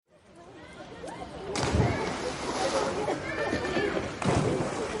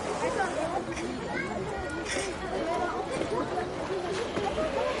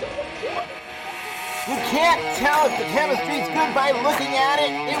can't tell if the chemistry's good by looking at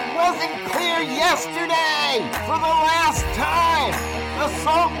it. It wasn't clear yesterday. For the last time, the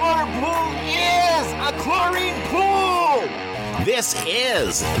saltwater pool is a chlorine pool. This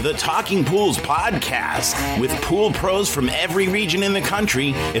is the Talking Pools podcast with pool pros from every region in the country.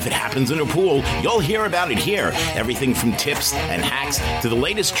 If it happens in a pool, you'll hear about it here. Everything from tips and hacks to the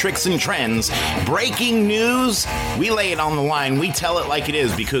latest tricks and trends. Breaking news, we lay it on the line. We tell it like it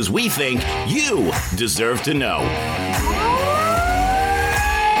is because we think you deserve to know.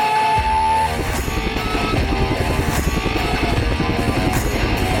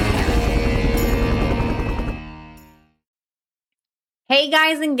 Hey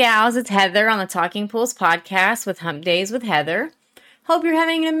guys and gals, it's Heather on the Talking Pools podcast with Hump Days with Heather. Hope you're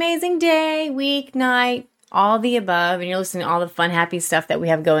having an amazing day, week, night, all the above, and you're listening to all the fun, happy stuff that we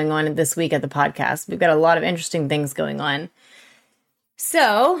have going on this week at the podcast. We've got a lot of interesting things going on.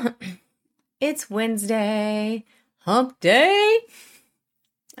 So, it's Wednesday, Hump Day.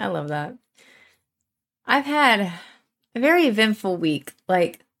 I love that. I've had a very eventful week.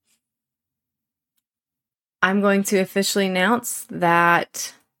 I'm going to officially announce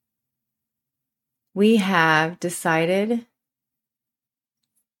that we have decided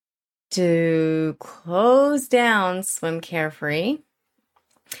to close down Swim Carefree.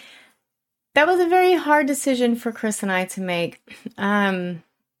 That was a very hard decision for Chris and I to make.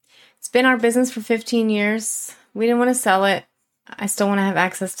 It's been our business for 15 years. We didn't want to sell it. I still want to have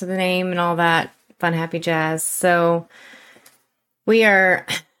access to the name and all that fun, happy jazz. So we are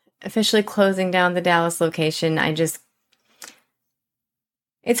officially closing down the Dallas location.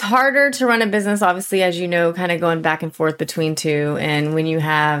 It's harder to run a business, obviously, as you know, kind of going back and forth between two. And when you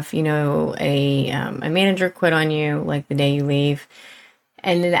have, a manager quit on you, like the day you leave,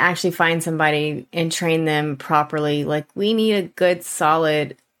 and then actually find somebody and train them properly, we need a good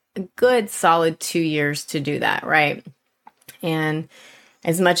solid 2 years to do that, right? And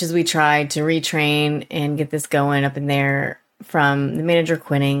as much as we tried to retrain and get this going up in there, from the manager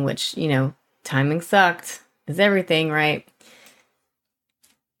quitting, which, timing sucked, is everything, right?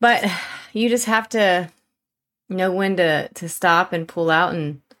 But you just have to know when to stop and pull out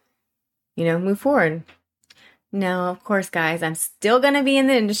and, move forward. Now, of course, guys, I'm still going to be in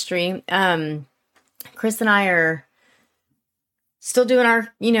the industry. Chris and I are still doing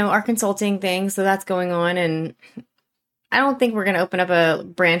our consulting thing. So that's going on. And I don't think we're going to open up a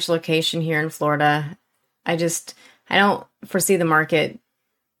branch location here in Florida. I don't foresee the market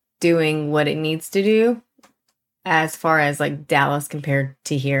doing what it needs to do as far as Dallas compared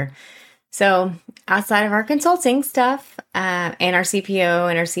to here. So outside of our consulting stuff and our CPO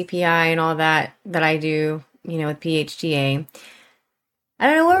and our CPI and all that I do, with PHGA, I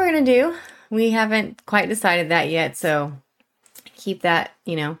don't know what we're going to do. We haven't quite decided that yet. So keep that,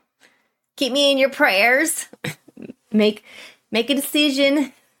 keep me in your prayers. Make a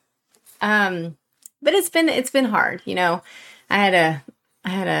decision. But it's been hard, I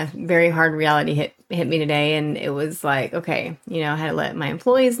had a very hard reality hit me today, and it was okay, I had to let my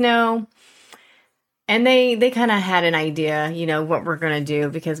employees know, and they kind of had an idea, what we're going to do,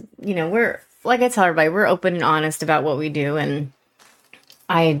 because, we're, like I tell everybody, we're open and honest about what we do. And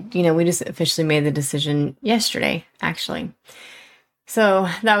we just officially made the decision yesterday, actually. So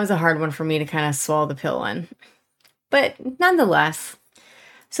that was a hard one for me to kind of swallow the pill on, but nonetheless.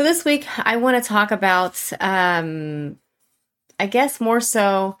 So this week, I want to talk about, I guess more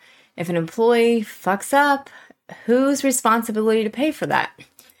so, if an employee fucks up, whose responsibility to pay for that?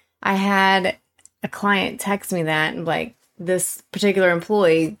 I had a client text me that, and this particular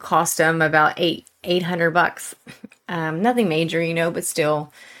employee cost them about $800. Nothing major, but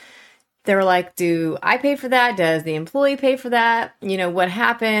still. They were like, do I pay for that? Does the employee pay for that? What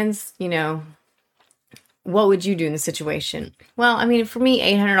happens? What would you do in the situation? Well, I mean, for me,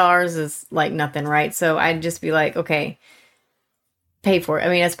 $800 is nothing, right? So I'd just be okay, pay for it. I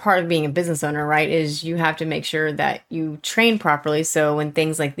mean, as part of being a business owner, right, is you have to make sure that you train properly. So when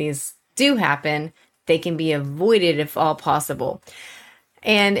things like these do happen, they can be avoided if all possible.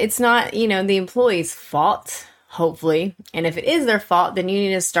 And it's not, the employee's fault, hopefully. And if it is their fault, then you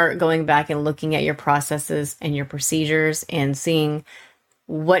need to start going back and looking at your processes and your procedures and seeing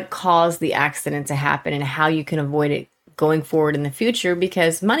what caused the accident to happen and how you can avoid it going forward in the future,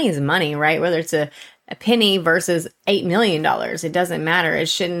 because money is money, right? Whether it's a penny versus $8 million, it doesn't matter. It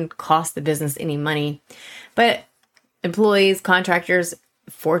shouldn't cost the business any money. But employees, contractors,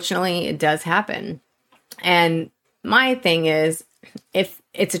 fortunately, it does happen. And my thing is, if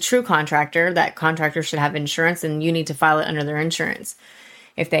it's a true contractor, that contractor should have insurance, and you need to file it under their insurance.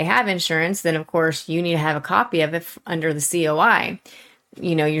 If they have insurance, then of course you need to have a copy of it under the COI.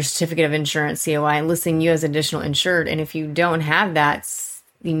 your certificate of insurance, COI, and listing you as additional insured. And if you don't have that,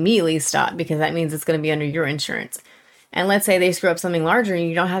 immediately stop, because that means it's going to be under your insurance. And let's say they screw up something larger and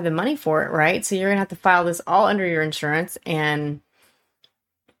you don't have the money for it, right? So you're going to have to file this all under your insurance and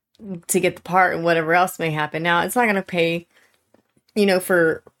to get the part and whatever else may happen. Now, it's not going to pay,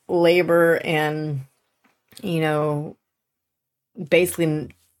 for labor and,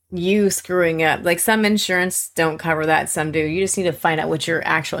 basically you screwing up. Like, some insurance don't cover that, some do. You just need to find out what your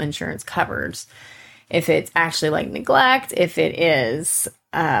actual insurance covers. If it's actually like neglect, if it is,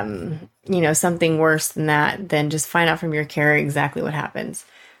 something worse than that, then just find out from your carrier exactly what happens.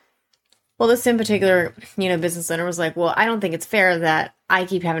 Well, this in particular, business owner was like, well, I don't think it's fair that I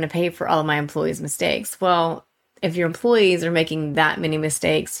keep having to pay for all of my employees' mistakes. Well, if your employees are making that many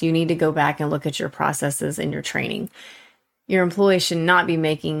mistakes, you need to go back and look at your processes and your training. Your employees should not be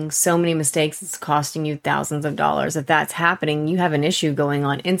making so many mistakes it's costing you thousands of dollars. If that's happening, you have an issue going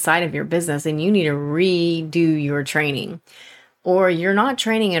on inside of your business and you need to redo your training. Or you're not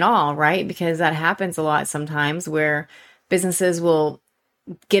training at all, right? Because that happens a lot sometimes, where businesses will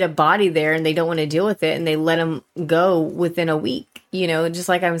get a body there and they don't want to deal with it and they let them go within a week. Just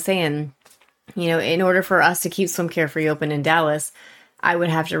like I was saying, in order for us to keep Swim Carefree open in Dallas, I would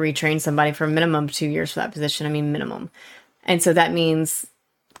have to retrain somebody for a minimum of 2 years for that position. I mean, minimum. And so that means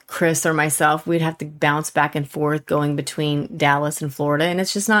Chris or myself, we'd have to bounce back and forth going between Dallas and Florida. And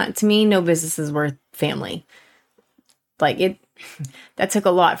it's just not, to me, no business is worth family. That took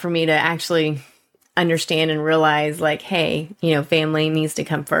a lot for me to actually understand and realize, like, hey, family needs to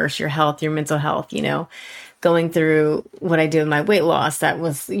come first, your health, your mental health, going through what I did with my weight loss, that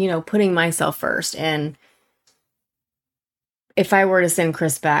was, putting myself first. And if I were to send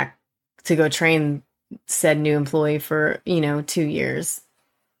Chris back to go train said new employee for, 2 years,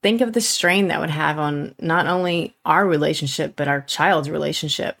 think of the strain that would have on not only our relationship, but our child's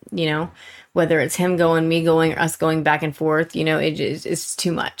relationship, whether it's him going, me going, or us going back and forth, it's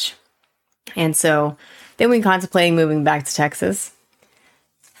too much. And so then we contemplating moving back to Texas.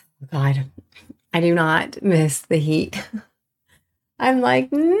 God, I do not miss the heat. I'm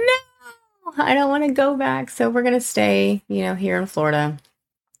like, no, I don't want to go back. So we're going to stay, here in Florida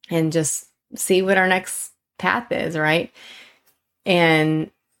and just see what our next path is, right? And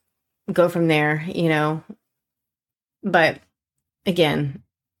go from there, But again,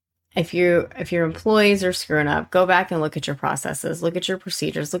 if your employees are screwing up, go back and look at your processes, look at your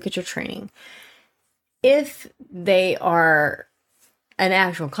procedures, look at your training. If they are an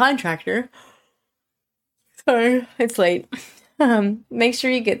actual contractor, sorry, it's late. Make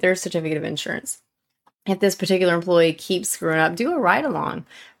sure you get their certificate of insurance. If this particular employee keeps screwing up, do a ride along,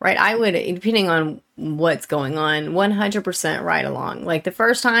 right? I would, depending on what's going on, 100% ride along. Like the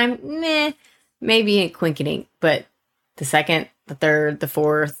first time, maybe a quinkity, but the second, the third, the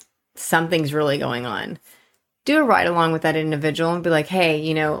fourth, something's really going on. Do a ride along with that individual and be like,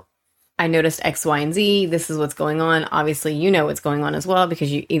 hey, I noticed X, Y, and Z. This is what's going on. Obviously, what's going on as well,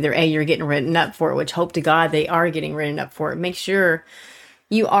 because you either you're getting written up for it, which hope to God they are getting written up for it. Make sure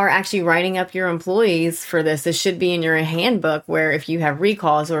you are actually writing up your employees for this. This should be in your handbook, where if you have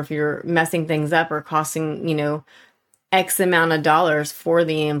recalls or if you're messing things up or costing, X amount of dollars for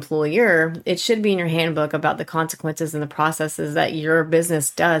the employer, it should be in your handbook about the consequences and the processes that your business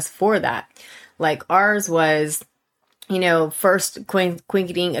does for that. Like ours was, first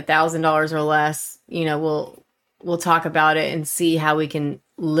quinketing $1,000 or less, we'll talk about it and see how we can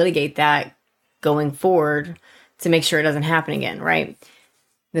litigate that going forward to make sure it doesn't happen again, right?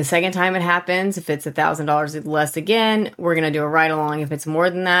 The second time it happens, if it's $1,000 less again, we're going to do a ride along. If it's more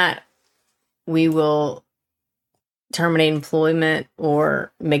than that, we will terminate employment or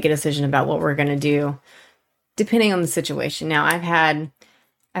make a decision about what we're going to do, depending on the situation. Now, I've had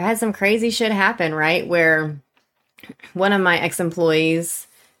some crazy shit happen, right? Where one of my ex-employees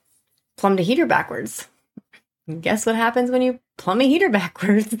plumbed a heater backwards. And guess what happens when you plumb a heater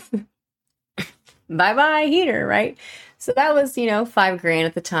backwards? Bye-bye heater, right? So that was, $5,000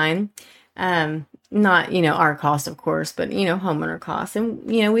 at the time. Not, our cost, of course, but, homeowner costs. And,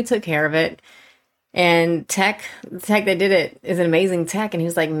 we took care of it. And the tech that did it is an amazing tech. And he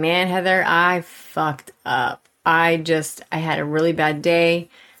was like, man, Heather, I fucked up. I had a really bad day.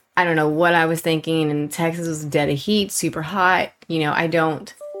 I don't know what I was thinking. And Texas was dead of heat, super hot. I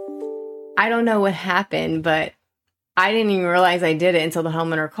don't know what happened, but I didn't even realize I did it until the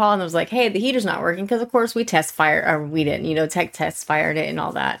homeowner called and was like, hey, the heater's not working. Because, of course, we didn't, tech test fired it and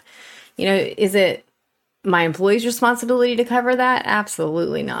all that. Is it my employee's responsibility to cover that?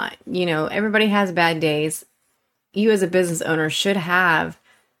 Absolutely not. Everybody has bad days. You as a business owner should have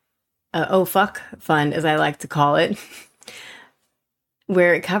a oh fuck fund, as I like to call it,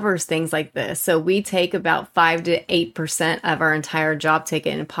 where it covers things like this. So we take about 5 to 8% of our entire job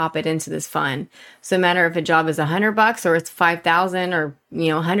ticket and pop it into this fund. So no matter if a job is $100 or it's 5,000 or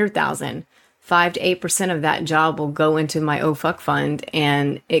 100,000, 5 to 8% of that job will go into my Oh Fuck fund,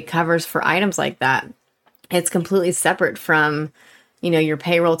 and it covers for items like that. It's completely separate from, your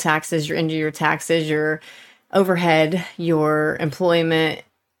payroll taxes, your injury taxes, your overhead, your employment,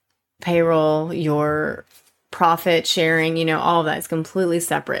 payroll, your profit sharing, all of that is completely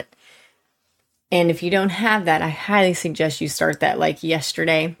separate. And if you don't have that, I highly suggest you start that like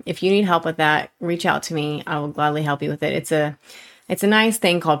yesterday. If you need help with that, reach out to me. I will gladly help you with it. It's a nice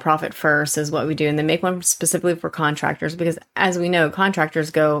thing called Profit First is what we do. And they make one specifically for contractors because, as we know,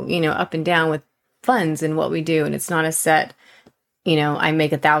 contractors go, up and down with funds and what we do. And it's not a set, I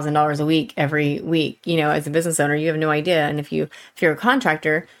make $1,000 a week every week. As a business owner, you have no idea. And if you're a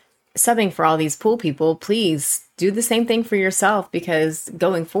contractor subbing for all these pool people, please do the same thing for yourself, because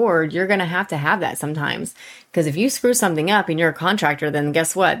going forward, you're going to have that sometimes. Because if you screw something up and you're a contractor, then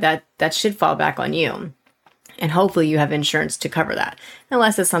guess what? That should fall back on you. And hopefully you have insurance to cover that.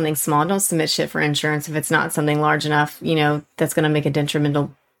 Unless it's something small, don't submit shit for insurance if it's not something large enough, that's going to make a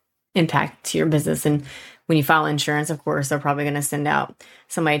detrimental impact to your business. And when you file insurance, of course, they're probably going to send out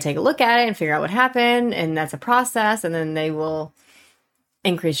somebody to take a look at it and figure out what happened. And that's a process. And then they will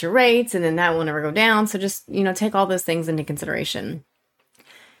increase your rates, and then that will never go down. So just, take all those things into consideration.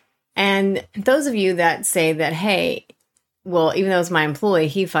 And those of you that say that, hey, well, even though it's my employee,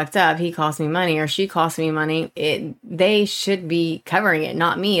 he fucked up, he cost me money or she cost me money, they should be covering it,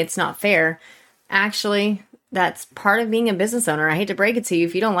 not me. It's not fair. Actually, that's part of being a business owner. I hate to break it to you.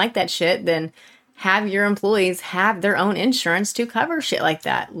 If you don't like that shit, then have your employees have their own insurance to cover shit like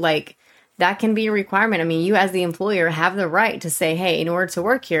that. Like, that can be a requirement. I mean, you as the employer have the right to say, hey, in order to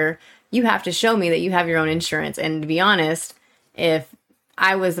work here, you have to show me that you have your own insurance. And to be honest, if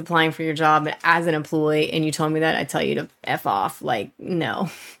I was applying for your job as an employee and you told me that, I'd tell you to F off. Like,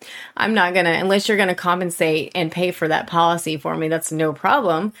 no, I'm not going to, unless you're going to compensate and pay for that policy for me, that's no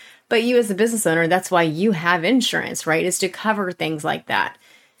problem. But you as a business owner, that's why you have insurance, right? Is to cover things like that.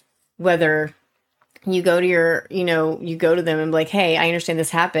 Whether you go to you go to them and be like, hey, I understand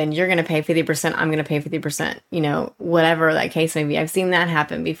this happened. You're going to pay 50%. I'm going to pay 50%, whatever that case may be. I've seen that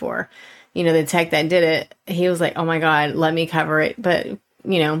happen before. The tech that did it, he was like, oh my God, let me cover it. But,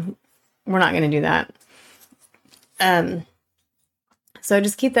 we're not going to do that. So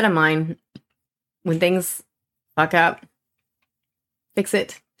just keep that in mind. When things fuck up, fix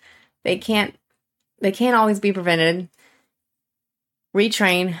it. They can't always be prevented.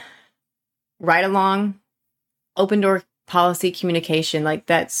 Retrain. Right along, open door policy communication, like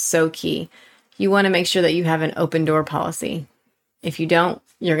that's so key. You want to make sure that you have an open door policy. If you don't,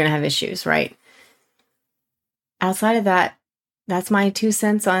 you're going to have issues, right? Outside of that, that's my 2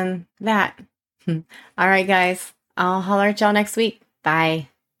 cents on that. All right, guys, I'll holler at y'all next week. Bye.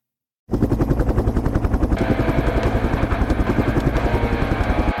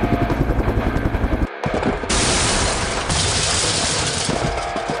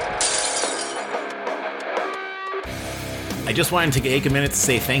 I just wanted to take a minute to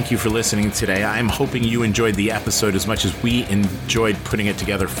say thank you for listening today. I'm hoping you enjoyed the episode as much as we enjoyed putting it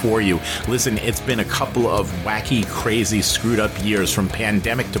together for you. Listen, it's been a couple of wacky, crazy, screwed up years from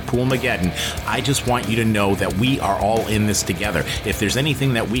pandemic to Poolmageddon. I just want you to know that we are all in this together. If there's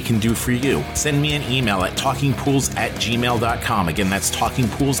anything that we can do for you, send me an email at talkingpools@gmail.com. Again, that's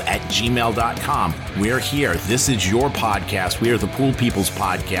talkingpools@gmail.com. We're here. This is your podcast. We are the Pool People's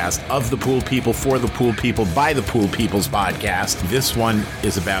podcast, of the Pool People, for the Pool People, by the Pool People's podcast. This one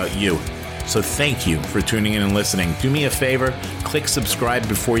is about you. So thank you for tuning in and listening. Do me a favor, click subscribe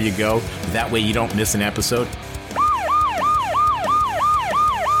before you go. That way you don't miss an episode.